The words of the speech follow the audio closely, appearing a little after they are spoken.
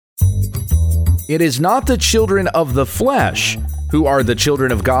It is not the children of the flesh who are the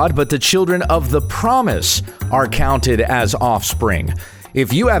children of God, but the children of the promise are counted as offspring.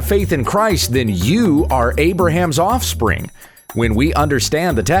 If you have faith in Christ, then you are Abraham's offspring when we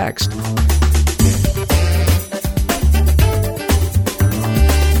understand the text.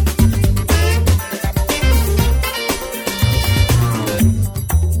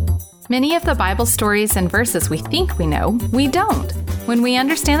 Many of the Bible stories and verses we think we know, we don't. When We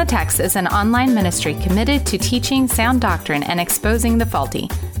Understand the Text is an online ministry committed to teaching sound doctrine and exposing the faulty.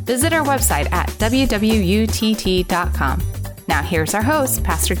 Visit our website at www.utt.com. Now here's our host,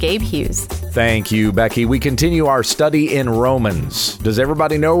 Pastor Gabe Hughes. Thank you, Becky. We continue our study in Romans. Does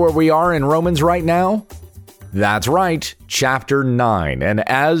everybody know where we are in Romans right now? That's right, chapter 9. And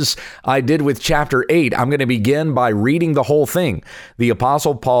as I did with chapter 8, I'm going to begin by reading the whole thing. The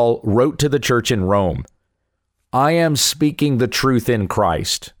Apostle Paul wrote to the church in Rome, I am speaking the truth in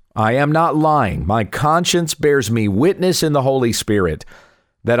Christ. I am not lying. My conscience bears me witness in the Holy Spirit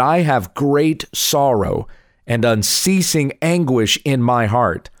that I have great sorrow and unceasing anguish in my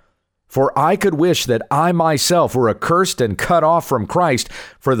heart. For I could wish that I myself were accursed and cut off from Christ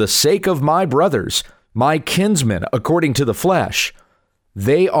for the sake of my brothers, my kinsmen according to the flesh.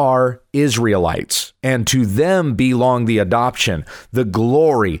 They are Israelites, and to them belong the adoption, the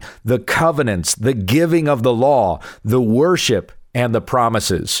glory, the covenants, the giving of the law, the worship, and the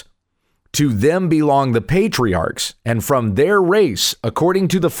promises. To them belong the patriarchs, and from their race, according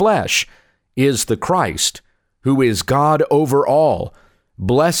to the flesh, is the Christ, who is God over all,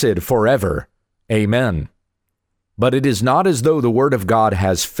 blessed forever. Amen. But it is not as though the word of God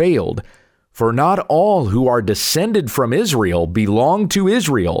has failed, for not all who are descended from Israel belong to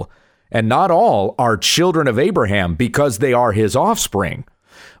Israel, and not all are children of Abraham because they are his offspring.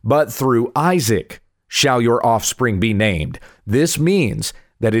 But through Isaac shall your offspring be named. This means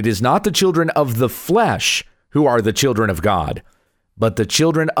that it is not the children of the flesh who are the children of God, but the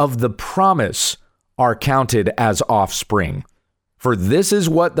children of the promise are counted as offspring. For this is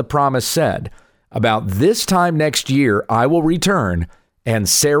what the promise said, about this time next year I will return, and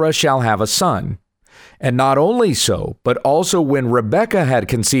Sarah shall have a son. And not only so, but also when Rebekah had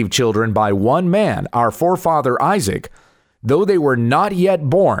conceived children by one man, our forefather Isaac, though they were not yet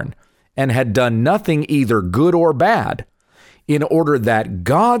born, and had done nothing either good or bad, in order that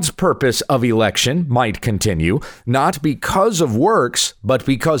God's purpose of election might continue, not because of works, but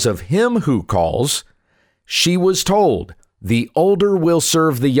because of him who calls, she was told, the older will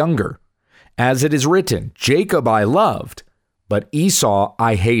serve the younger. As it is written, Jacob I loved, but Esau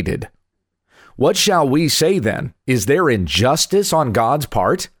I hated. What shall we say then? Is there injustice on God's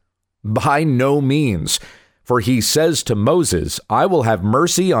part? By no means. For he says to Moses, I will have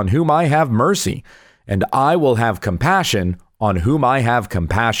mercy on whom I have mercy, and I will have compassion on whom I have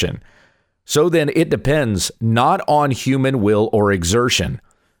compassion. So then it depends not on human will or exertion,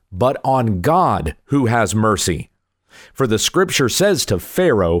 but on God who has mercy. For the scripture says to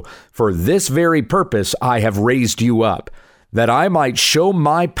Pharaoh, for this very purpose I have raised you up, that I might show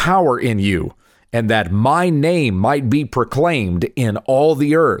my power in you, and that my name might be proclaimed in all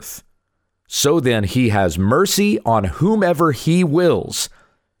the earth. So then he has mercy on whomever he wills,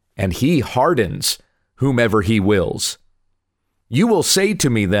 and he hardens whomever he wills. You will say to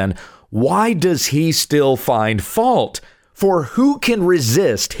me then, why does he still find fault? For who can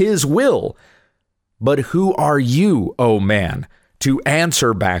resist his will? But who are you, O man, to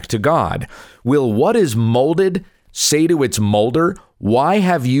answer back to God? Will what is molded say to its molder, why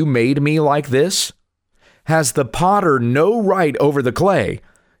have you made me like this? Has the potter no right over the clay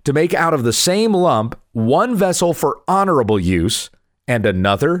to make out of the same lump one vessel for honorable use and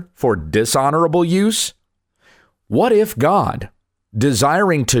another for dishonorable use? What if God,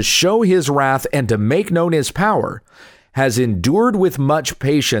 desiring to show his wrath and to make known his power, has endured with much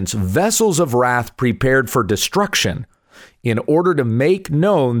patience vessels of wrath prepared for destruction, in order to make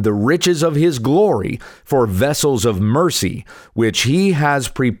known the riches of his glory for vessels of mercy, which he has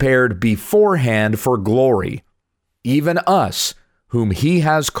prepared beforehand for glory, even us, whom he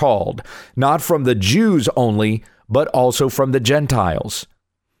has called, not from the Jews only, but also from the Gentiles.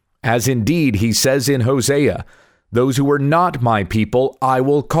 As indeed he says in Hosea, those who were not my people I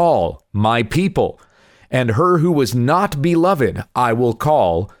will call my people, and her who was not beloved I will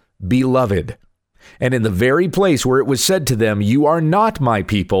call beloved. And in the very place where it was said to them, you are not my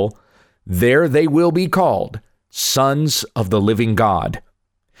people, there they will be called sons of the living God.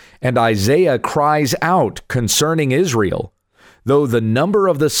 And Isaiah cries out concerning Israel, though the number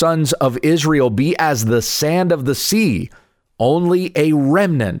of the sons of Israel be as the sand of the sea, only a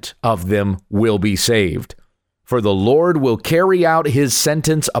remnant of them will be saved. For the Lord will carry out his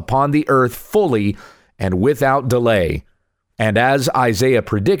sentence upon the earth fully and without delay. And as Isaiah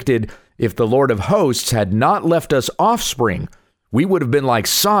predicted, if the Lord of hosts had not left us offspring, we would have been like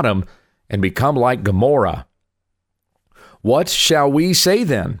Sodom and become like Gomorrah. What shall we say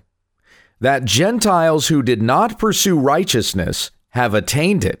then? That Gentiles who did not pursue righteousness have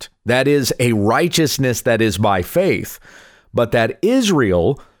attained it, that is, a righteousness that is by faith, but that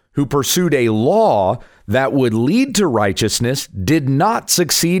Israel, who pursued a law that would lead to righteousness, did not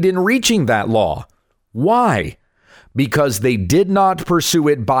succeed in reaching that law. Why? Because they did not pursue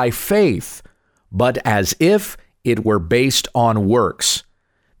it by faith, but as if it were based on works.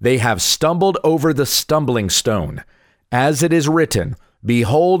 They have stumbled over the stumbling stone. As it is written,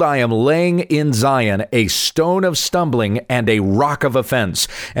 Behold, I am laying in Zion a stone of stumbling and a rock of offense,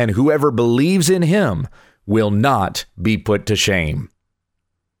 and whoever believes in him will not be put to shame.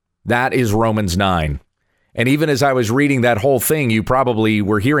 That is Romans 9. And even as I was reading that whole thing, you probably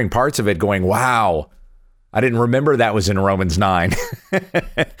were hearing parts of it going, wow, I didn't remember that was in Romans 9.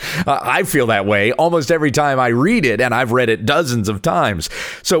 I feel that way almost every time I read it, and I've read it dozens of times.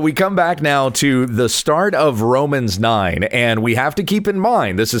 So we come back now to the start of Romans 9, and we have to keep in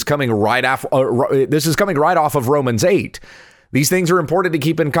mind this is coming right off of Romans 8. These things are important to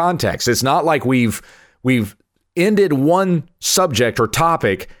keep in context. It's not like we've ended one subject or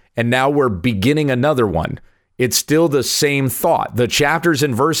topic and now we're beginning another one. It's still the same thought. The chapters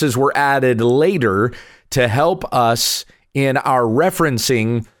and verses were added later to help us in our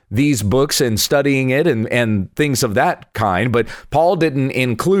referencing these books and studying it and things of that kind. But Paul didn't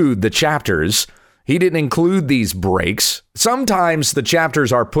include the chapters. He didn't include these breaks. Sometimes the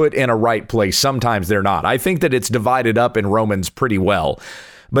chapters are put in a right place. Sometimes they're not. I think that it's divided up in Romans pretty well.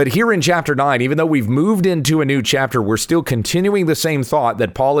 But here in chapter 9, even though we've moved into a new chapter, we're still continuing the same thought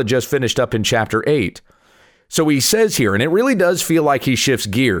that Paul had just finished up in chapter 8. So he says here, and it really does feel like he shifts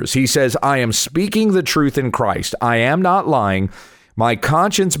gears. He says, I am speaking the truth in Christ. I am not lying. My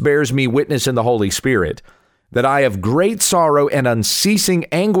conscience bears me witness in the Holy Spirit that I have great sorrow and unceasing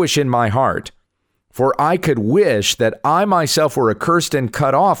anguish in my heart. For I could wish that I myself were accursed and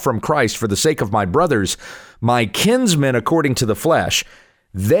cut off from Christ for the sake of my brothers, my kinsmen according to the flesh.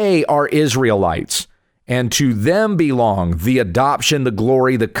 They are Israelites, and to them belong the adoption, the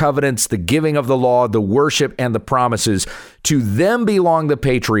glory, the covenants, the giving of the law, the worship, and the promises. To them belong the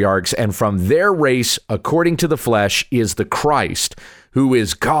patriarchs, and from their race, according to the flesh, is the Christ, who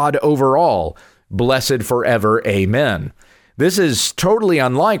is God over all, blessed forever. Amen. This is totally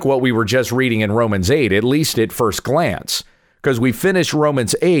unlike what we were just reading in Romans 8, at least at first glance, because we finished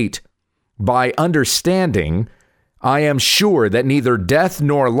Romans 8 by understanding, I am sure that neither death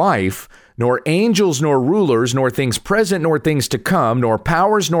nor life, nor angels nor rulers, nor things present nor things to come, nor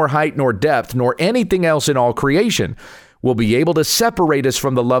powers nor height nor depth, nor anything else in all creation will be able to separate us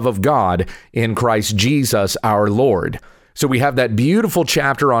from the love of God in Christ Jesus our Lord. So we have that beautiful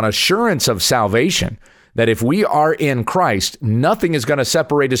chapter on assurance of salvation, that if we are in Christ, nothing is going to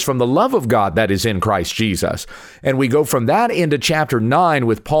separate us from the love of God that is in Christ Jesus. And we go from that into chapter 9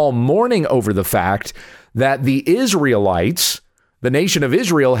 with Paul mourning over the fact that the Israelites, the nation of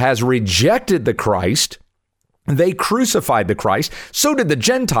Israel, has rejected the Christ. They crucified the Christ. So did the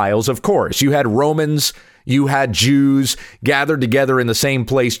Gentiles, of course. You had Romans, you had Jews gathered together in the same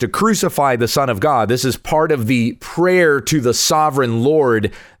place to crucify the Son of God. This is part of the prayer to the sovereign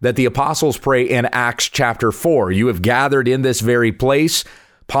Lord that the apostles pray in Acts chapter 4. You have gathered in this very place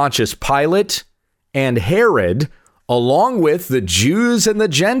Pontius Pilate and Herod, along with the Jews and the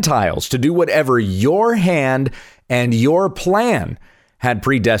Gentiles, to do whatever your hand and your plan had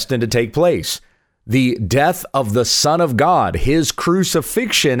predestined to take place. The death of the Son of God, his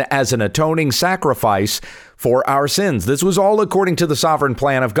crucifixion as an atoning sacrifice for our sins. This was all according to the sovereign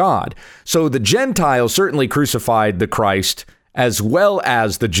plan of God. So the Gentiles certainly crucified the Christ as well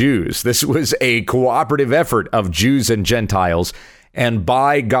as the Jews. This was a cooperative effort of Jews and Gentiles, and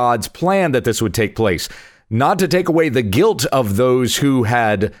by God's plan that this would take place. Not to take away the guilt of those who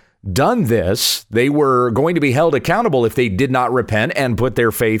had done this. They were going to be held accountable if they did not repent and put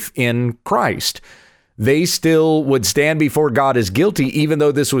their faith in Christ. They still would stand before God as guilty, even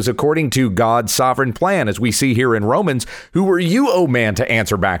though this was according to God's sovereign plan, as we see here in Romans. Who were you, O man, to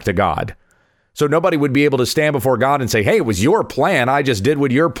answer back to God? So nobody would be able to stand before God and say, hey, it was your plan. I just did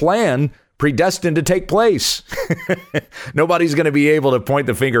what your plan predestined to take place. Nobody's going to be able to point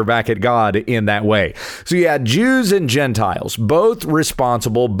the finger back at God in that way. So you had Jews and Gentiles, both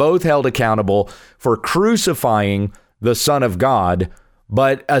responsible, both held accountable for crucifying the Son of God,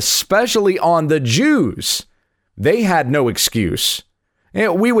 but especially on the Jews, they had no excuse.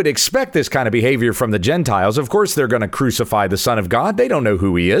 We would expect this kind of behavior from the Gentiles. Of course, they're going to crucify the Son of God. They don't know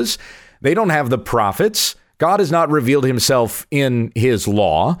who he is. They don't have the prophets. God has not revealed himself in his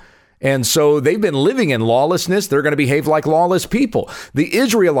law. And so they've been living in lawlessness. They're going to behave like lawless people. The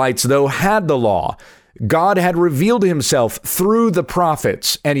Israelites, though, had the law. God had revealed himself through the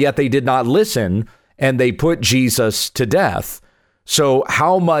prophets, and yet they did not listen, and they put Jesus to death. So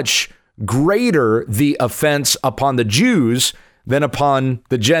how much greater the offense upon the Jews than upon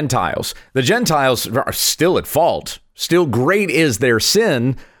the Gentiles? The Gentiles are still at fault. Still great is their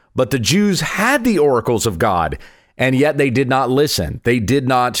sin, but the Jews had the oracles of God, and yet they did not listen. They did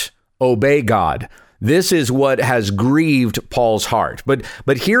not obey God. This is what has grieved Paul's heart. But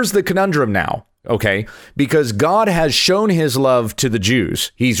here's the conundrum now, okay? Because God has shown his love to the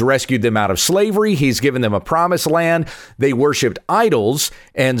Jews. He's rescued them out of slavery. He's given them a promised land. They worshiped idols,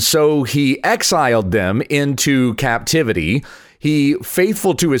 and so he exiled them into captivity. He,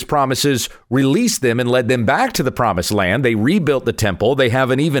 faithful to his promises, released them and led them back to the promised land. They rebuilt the temple. They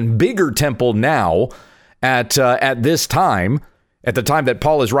have an even bigger temple now at this time. At the time that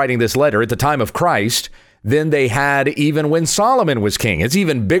Paul is writing this letter, at the time of Christ, than they had even when Solomon was king. It's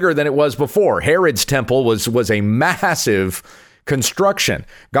even bigger than it was before. Herod's temple was a massive construction.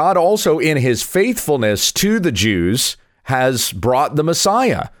 God also, in his faithfulness to the Jews, has brought the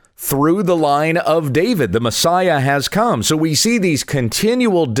Messiah. Through the line of David, the Messiah has come. So we see these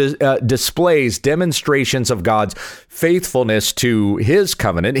continual displays, demonstrations of God's faithfulness to his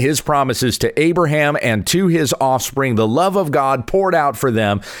covenant, his promises to Abraham and to his offspring, the love of God poured out for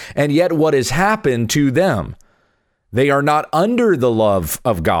them. And yet what has happened to them? They are not under the love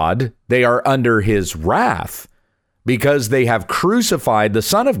of God. They are under his wrath, because they have crucified the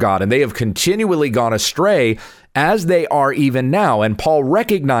Son of God, and they have continually gone astray, as they are even now. And Paul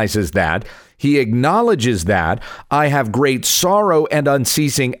recognizes that. He acknowledges that. I have great sorrow and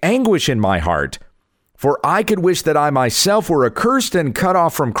unceasing anguish in my heart, for I could wish that I myself were accursed and cut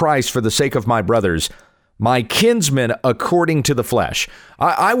off from Christ for the sake of my brothers, my kinsmen according to the flesh.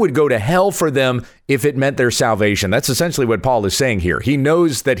 I would go to hell for them if it meant their salvation. That's essentially what Paul is saying here. He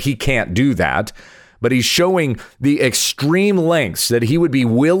knows that he can't do that, but he's showing the extreme lengths that he would be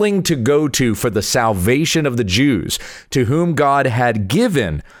willing to go to for the salvation of the Jews, to whom God had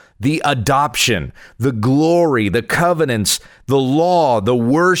given the adoption, the glory, the covenants, the law, the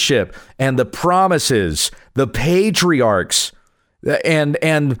worship, and the promises, the patriarchs,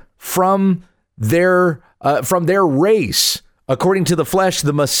 and from their race, according to the flesh,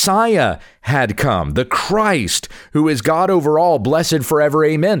 the Messiah had come, the Christ, who is God over all, blessed forever.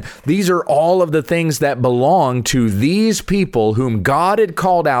 Amen. These are all of the things that belong to these people whom God had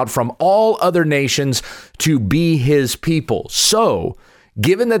called out from all other nations to be his people. So,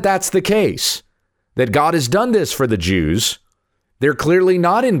 given that that's the case, that God has done this for the Jews, they're clearly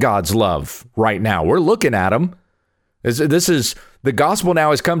not in God's love right now. We're looking at them. This is the gospel now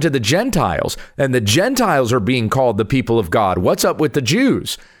has come to the Gentiles, and the Gentiles are being called the people of God. What's up with the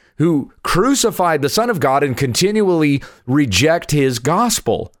Jews who crucified the Son of God and continually reject his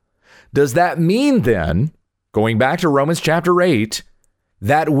gospel? Does that mean then, going back to Romans chapter 8,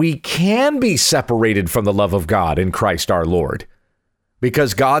 that we can be separated from the love of God in Christ our Lord?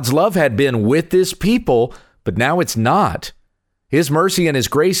 Because God's love had been with this people, but now it's not. His mercy and his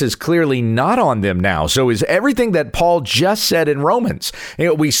grace is clearly not on them now. So is everything that Paul just said in Romans.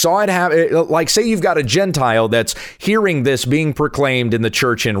 We saw it happen. Like, say you've got a Gentile that's hearing this being proclaimed in the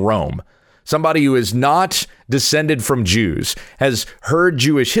church in Rome. Somebody who is not descended from Jews, has heard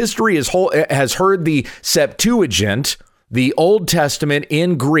Jewish history, has heard the Septuagint, the Old Testament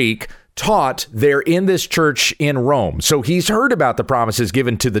in Greek, taught there in this church in Rome. So he's heard about the promises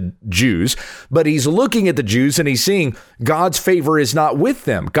given to the Jews, but he's looking at the Jews and he's seeing God's favor is not with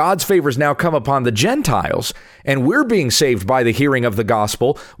them. God's favor has now come upon the Gentiles, and we're being saved by the hearing of the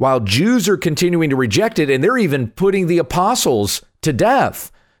gospel while Jews are continuing to reject it, and they're even putting the apostles to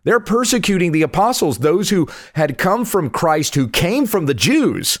death. They're persecuting the apostles, those who had come from Christ, who came from the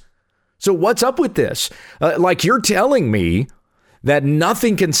Jews. So what's up with this? Like, you're telling me that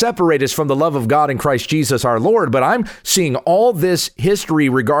nothing can separate us from the love of God in Christ Jesus our Lord. But I'm seeing all this history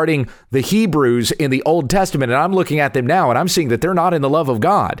regarding the Hebrews in the Old Testament, and I'm looking at them now, and I'm seeing that they're not in the love of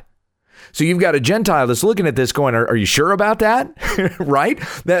God. So you've got a Gentile that's looking at this going, are you sure about that? Right?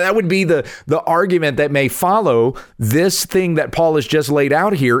 That would be the argument that may follow this thing that Paul has just laid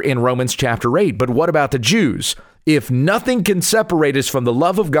out here in Romans chapter 8. But what about the Jews? If nothing can separate us from the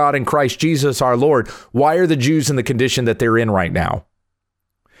love of God in Christ Jesus our Lord, why are the Jews in the condition that they're in right now?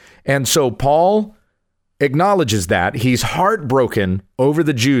 And so Paul acknowledges that. He's heartbroken over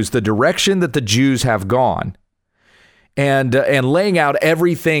the Jews, the direction that the Jews have gone. and laying out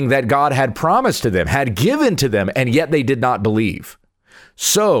everything that God had promised to them, had given to them, and yet they did not believe.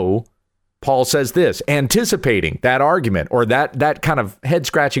 So Paul says this, anticipating that argument or that kind of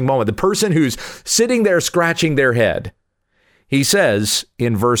head-scratching moment, the person who's sitting there scratching their head, he says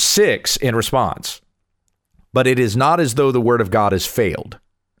in verse 6 in response, "But it is not as though the word of God has failed.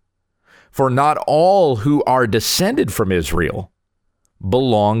 For not all who are descended from Israel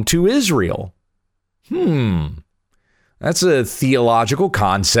belong to Israel." That's a theological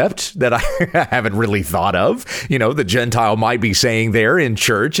concept that I haven't really thought of. The Gentile might be saying there in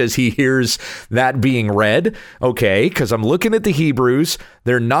church as he hears that being read. Okay, because I'm looking at the Hebrews.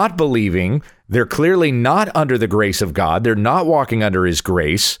 They're not believing. They're clearly not under the grace of God. They're not walking under his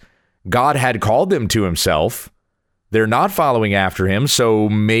grace. God had called them to himself. They're not following after him. So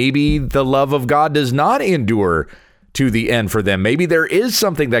maybe the love of God does not endure to the end for them. Maybe there is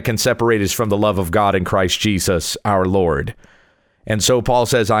something that can separate us from the love of God in Christ Jesus, our Lord. And so Paul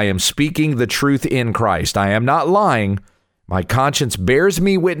says, "I am speaking the truth in Christ. I am not lying. My conscience bears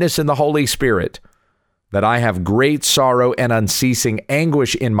me witness in the Holy Spirit that I have great sorrow and unceasing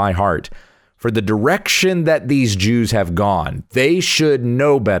anguish in my heart for the direction that these Jews have gone. They should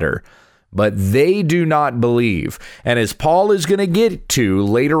know better, but they do not believe." And as Paul is going to get to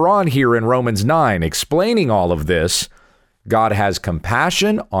later on here in Romans 9, explaining all of this, God has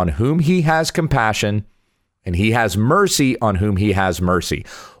compassion on whom he has compassion, and he has mercy on whom he has mercy.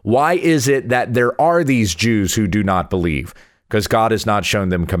 Why is it that there are these Jews who do not believe? Because God has not shown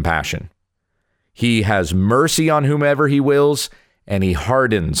them compassion. He has mercy on whomever he wills, and he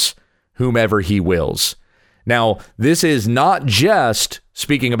hardens whomever he wills. Now, this is not just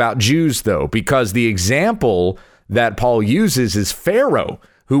speaking about Jews, though, because the example that Paul uses is Pharaoh,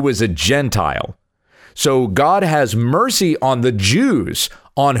 who was a Gentile. So God has mercy on the Jews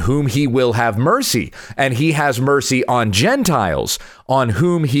on whom he will have mercy, and he has mercy on Gentiles on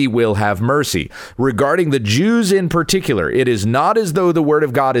whom he will have mercy. Regarding the Jews in particular, it is not as though the word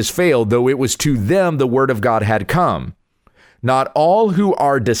of God has failed, though it was to them the word of God had come. Not all who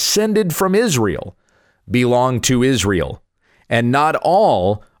are descended from Israel belong to Israel, and not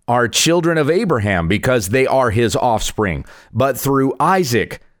all are children of Abraham because they are his offspring, but through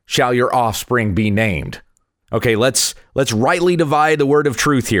Isaac shall your offspring be named. Okay, let's rightly divide the word of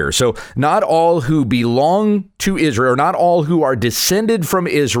truth here. So not all who belong to Israel, or not all who are descended from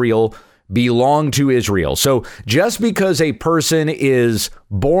Israel belong to Israel. So just because a person is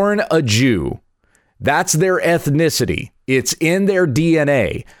born a Jew, that's their ethnicity. It's in their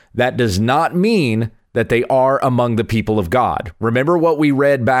DNA. That does not mean that they are among the people of God. Remember what we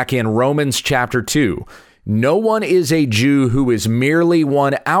read back in Romans chapter 2. No one is a Jew who is merely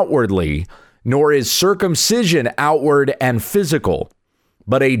one outwardly, nor is circumcision outward and physical.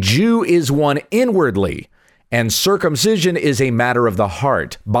 But a Jew is one inwardly, and circumcision is a matter of the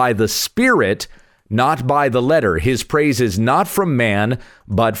heart, by the Spirit, not by the letter. His praise is not from man,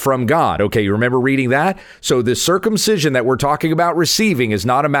 but from God. Okay, you remember reading that? So the circumcision that we're talking about receiving is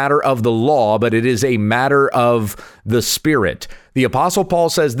not a matter of the law, but it is a matter of the Spirit. The Apostle Paul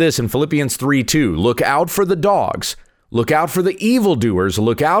says this in Philippians 3:2, "Look out for the dogs, look out for the evildoers,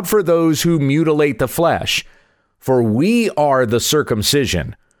 look out for those who mutilate the flesh. For we are the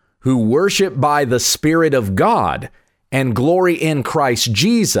circumcision, who worship by the Spirit of God and glory in Christ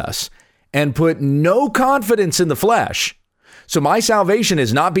Jesus, and put no confidence in the flesh." So my salvation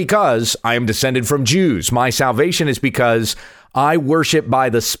is not because I am descended from Jews. My salvation is because I worship by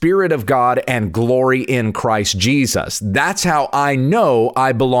the Spirit of God and glory in Christ Jesus. That's how I know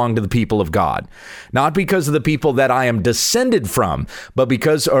I belong to the people of God. Not because of the people that I am descended from, but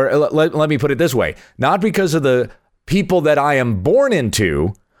because, or let me put it this way, not because of the people that I am born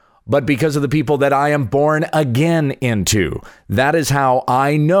into, but because of the people that I am born again into. That is how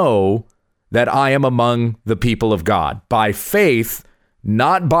I know that I am among the people of God, by faith,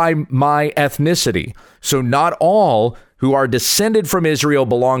 not by my ethnicity. So not all who are descended from Israel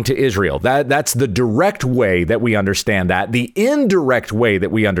belong to Israel. That's the direct way that we understand that. The indirect way that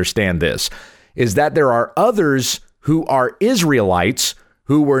we understand this is that there are others who are Israelites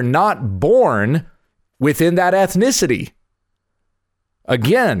who were not born within that ethnicity.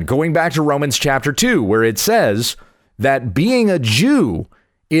 Again, going back to Romans chapter 2, where it says that being a Jew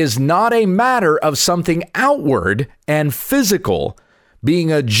is not a matter of something outward and physical.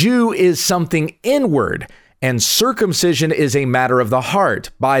 Being a Jew is something inward, and circumcision is a matter of the heart,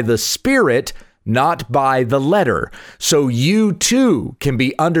 by the Spirit, not by the letter. So you too can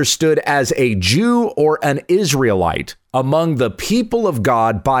be understood as a Jew or an Israelite among the people of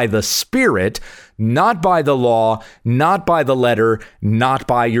God by the Spirit, not by the law, not by the letter, not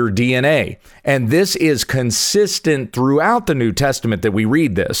by your DNA. And this is consistent throughout the New Testament that we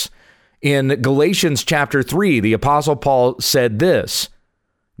read this. In Galatians chapter 3, the Apostle Paul said this,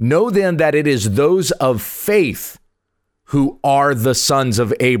 "Know then that it is those of faith who are the sons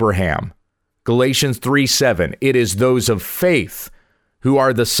of Abraham." Galatians 3:7, it is those of faith who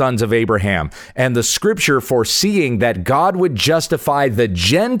are the sons of Abraham. And the scripture, foreseeing that God would justify the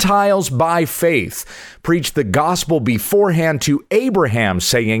Gentiles by faith, preached the gospel beforehand to Abraham,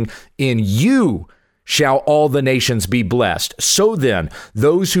 saying, "In you shall all the nations be blessed." So then,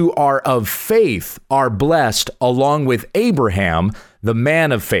 those who are of faith are blessed along with Abraham, the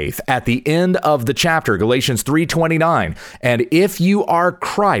man of faith. At the end of the chapter, Galatians 3:29, "And if you are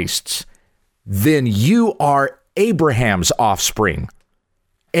Christ's, then you are Abraham's offspring,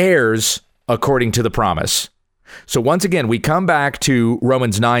 heirs according to the promise." So once again, we come back to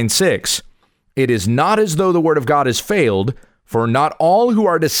Romans 9:6. "It is not as though the word of God has failed, for not all who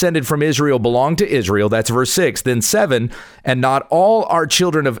are descended from Israel belong to Israel." That's verse 6. Then 7, "And not all are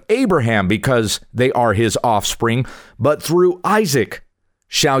children of Abraham because they are his offspring, but through Isaac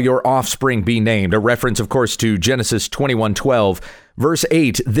shall your offspring be named." A reference, of course, to Genesis 21:12. Verse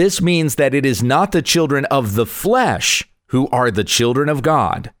 8, "This means that it is not the children of the flesh who are the children of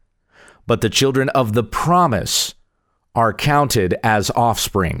God, but the children of the promise are counted as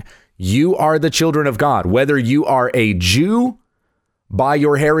offspring." You are the children of God, whether you are a Jew by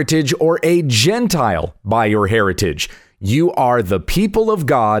your heritage or a Gentile by your heritage. You are the people of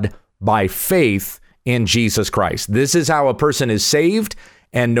God by faith in Jesus Christ. This is how a person is saved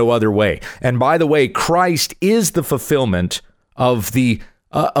and no other way. And by the way, Christ is the fulfillment of the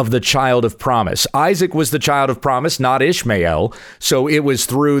child of promise. Isaac was the child of promise, not Ishmael. So it was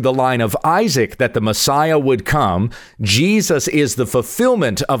through the line of Isaac that the Messiah would come. Jesus is the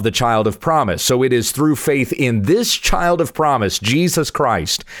fulfillment of the child of promise. So it is through faith in this child of promise, Jesus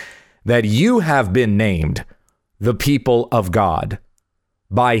Christ, that you have been named the people of God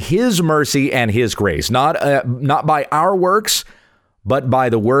by his mercy and his grace, not by our works, but by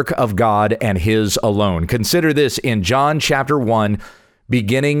the work of God and his alone. Consider this in John chapter 1,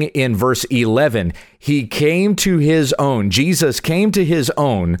 beginning in verse 11, he came to his own. Jesus came to his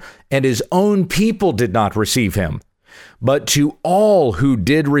own, and his own people did not receive him. But to all who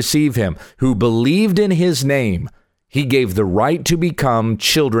did receive him, who believed in his name, he gave the right to become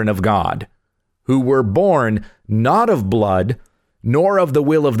children of God, who were born not of blood, nor of the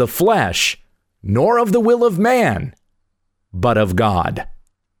will of the flesh, nor of the will of man, but of God.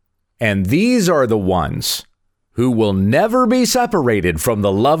 And these are the ones who will never be separated from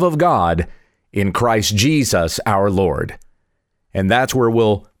the love of God in Christ Jesus our Lord. And that's where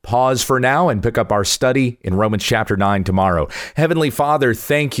we'll pause for now and pick up our study in Romans chapter 9 tomorrow. Heavenly Father,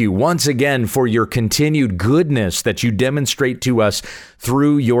 thank you once again for your continued goodness that you demonstrate to us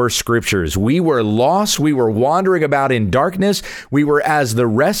through your scriptures. We were lost. We were wandering about in darkness. We were, as the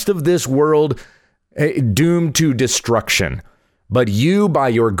rest of this world, doomed to destruction. But you, by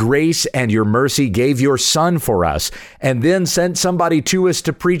your grace and your mercy, gave your Son for us, and then sent somebody to us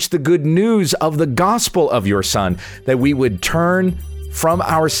to preach the good news of the gospel of your Son, that we would turn from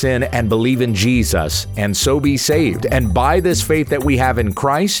our sin and believe in Jesus, and so be saved. And by this faith that we have in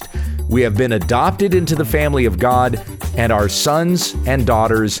Christ, we have been adopted into the family of God and are sons and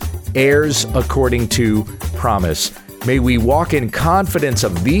daughters, heirs according to promise. May we walk in confidence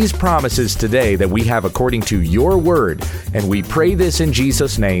of these promises today that we have according to your word. And we pray this in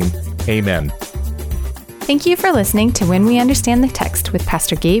Jesus' name. Amen. Thank you for listening to When We Understand the Text with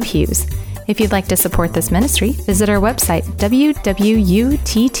Pastor Gabe Hughes. If you'd like to support this ministry, visit our website, www.utt.com,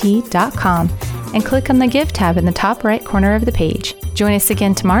 and click on the Give tab in the top right corner of the page. Join us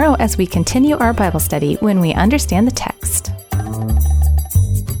again tomorrow as we continue our Bible study when we understand the text.